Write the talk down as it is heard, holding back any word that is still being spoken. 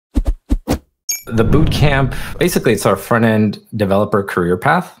The bootcamp, basically it's our front-end developer career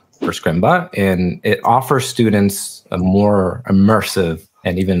path for Scrimba, and it offers students a more immersive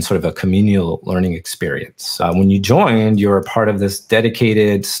and even sort of a communal learning experience. When you join, you're a part of this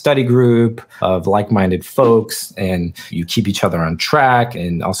dedicated study group of like-minded folks, and you keep each other on track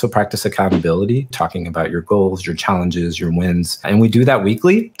and also practice accountability, talking about your goals, your challenges, your wins. And we do that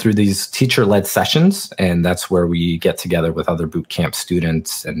weekly through these teacher-led sessions, and that's where we get together with other bootcamp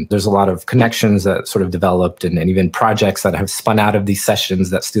students. And there's a lot of connections that sort of developed and even projects that have spun out of these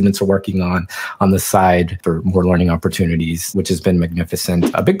sessions that students are working on the side for more learning opportunities, which has been magnificent.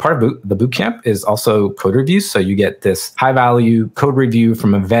 A big part of the bootcamp is also code reviews. So you get this high-value code review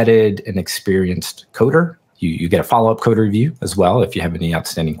from a vetted and experienced coder. You get a follow-up code review as well if you have any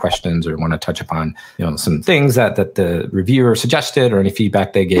outstanding questions or want to touch upon some things that the reviewer suggested or any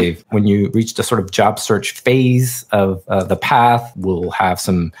feedback they gave. When you reach the sort of job search phase of the path, we'll have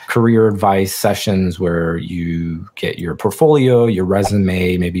some career advice sessions where you get your portfolio, your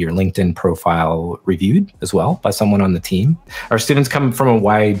resume, maybe your LinkedIn profile reviewed as well by someone on the team. Our students come from a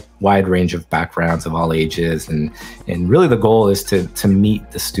wide range of backgrounds of all ages, and really the goal is to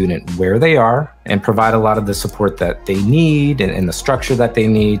meet the student where they are and provide a lot of the support that they need and the structure that they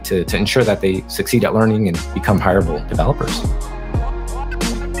need to ensure that they succeed at learning and become hireable developers.